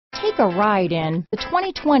Take a ride in the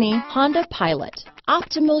 2020 Honda Pilot.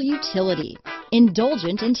 Optimal utility,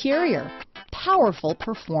 indulgent interior, powerful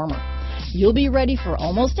performer. You'll be ready for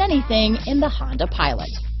almost anything in the Honda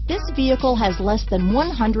Pilot. This vehicle has less than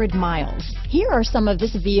 100 miles. Here are some of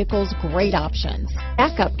this vehicle's great options: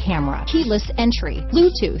 backup camera, keyless entry,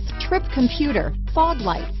 Bluetooth, trip computer, fog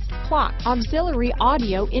lights, clock, auxiliary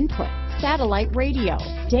audio input, satellite radio,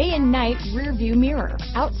 day and night rear view mirror,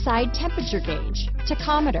 outside temperature gauge,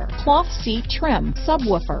 tachometer, cloth seat trim,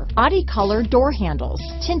 subwoofer, body color door handles,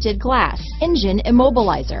 tinted glass, engine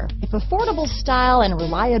immobilizer. If affordable style and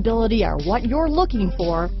reliability are what you're looking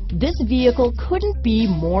for, this vehicle couldn't be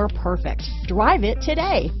more perfect. Drive it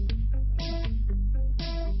today.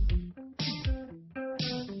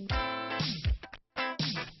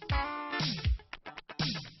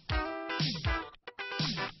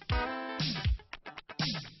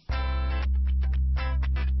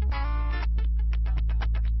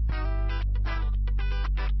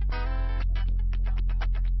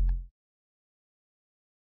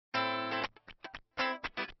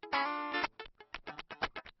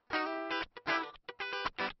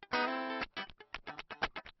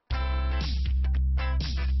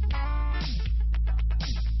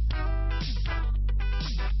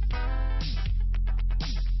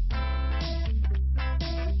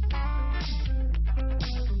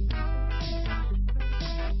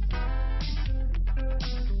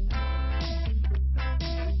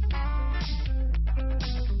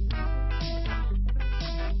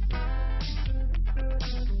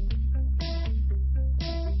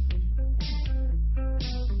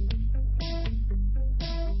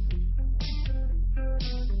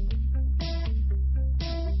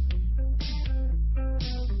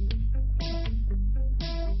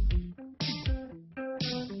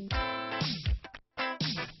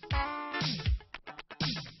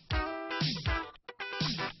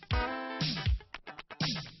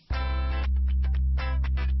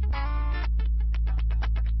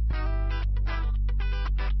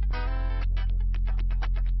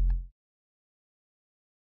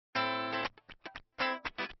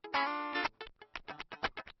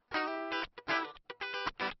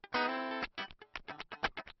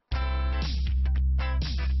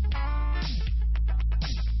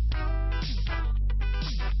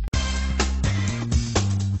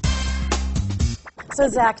 So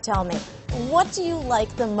Zach, tell me, what do you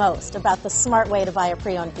like the most about the smart way to buy a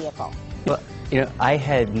pre-owned vehicle? Well, I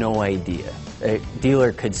had no idea a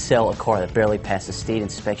dealer could sell a car that barely passed the state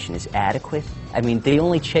inspection as adequate. I mean, they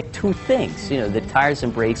only check two things. The tires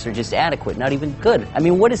and brakes are just adequate, not even good. I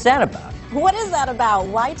mean, what is that about? What is that about?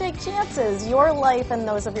 Why take chances? Your life and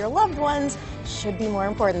those of your loved ones should be more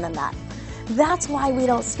important than that. That's why we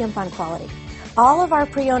don't skimp on quality. All of our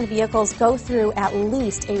pre-owned vehicles go through at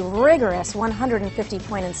least a rigorous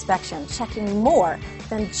 150-point inspection, checking more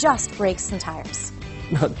than just brakes and tires.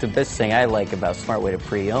 The best thing I like about Smart Way to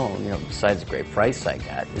Pre-Own, besides the great price I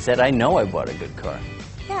got, is that I know I bought a good car.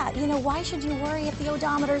 Yeah, why should you worry if the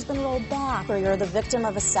odometer's been rolled back, or you're the victim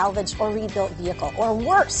of a salvaged or rebuilt vehicle, or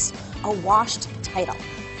worse, a washed title?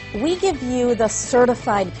 We give you the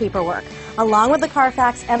certified paperwork, along with the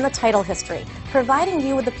Carfax and the title history, providing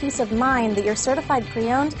you with the peace of mind that your certified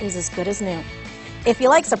pre-owned is as good as new. If you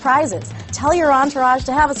like surprises, tell your entourage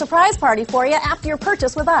to have a surprise party for you after your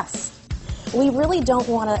purchase with us. We really don't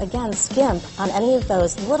want to, again, skimp on any of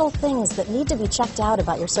those little things that need to be checked out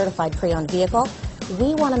about your certified pre-owned vehicle.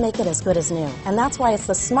 We want to make it as good as new, and that's why it's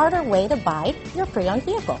the smarter way to buy your pre-owned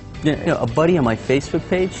vehicle. A buddy on my Facebook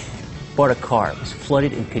page bought a car. It was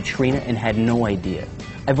flooded in Katrina and had no idea.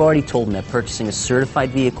 I've already told him that purchasing a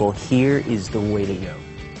certified vehicle here is the way to go.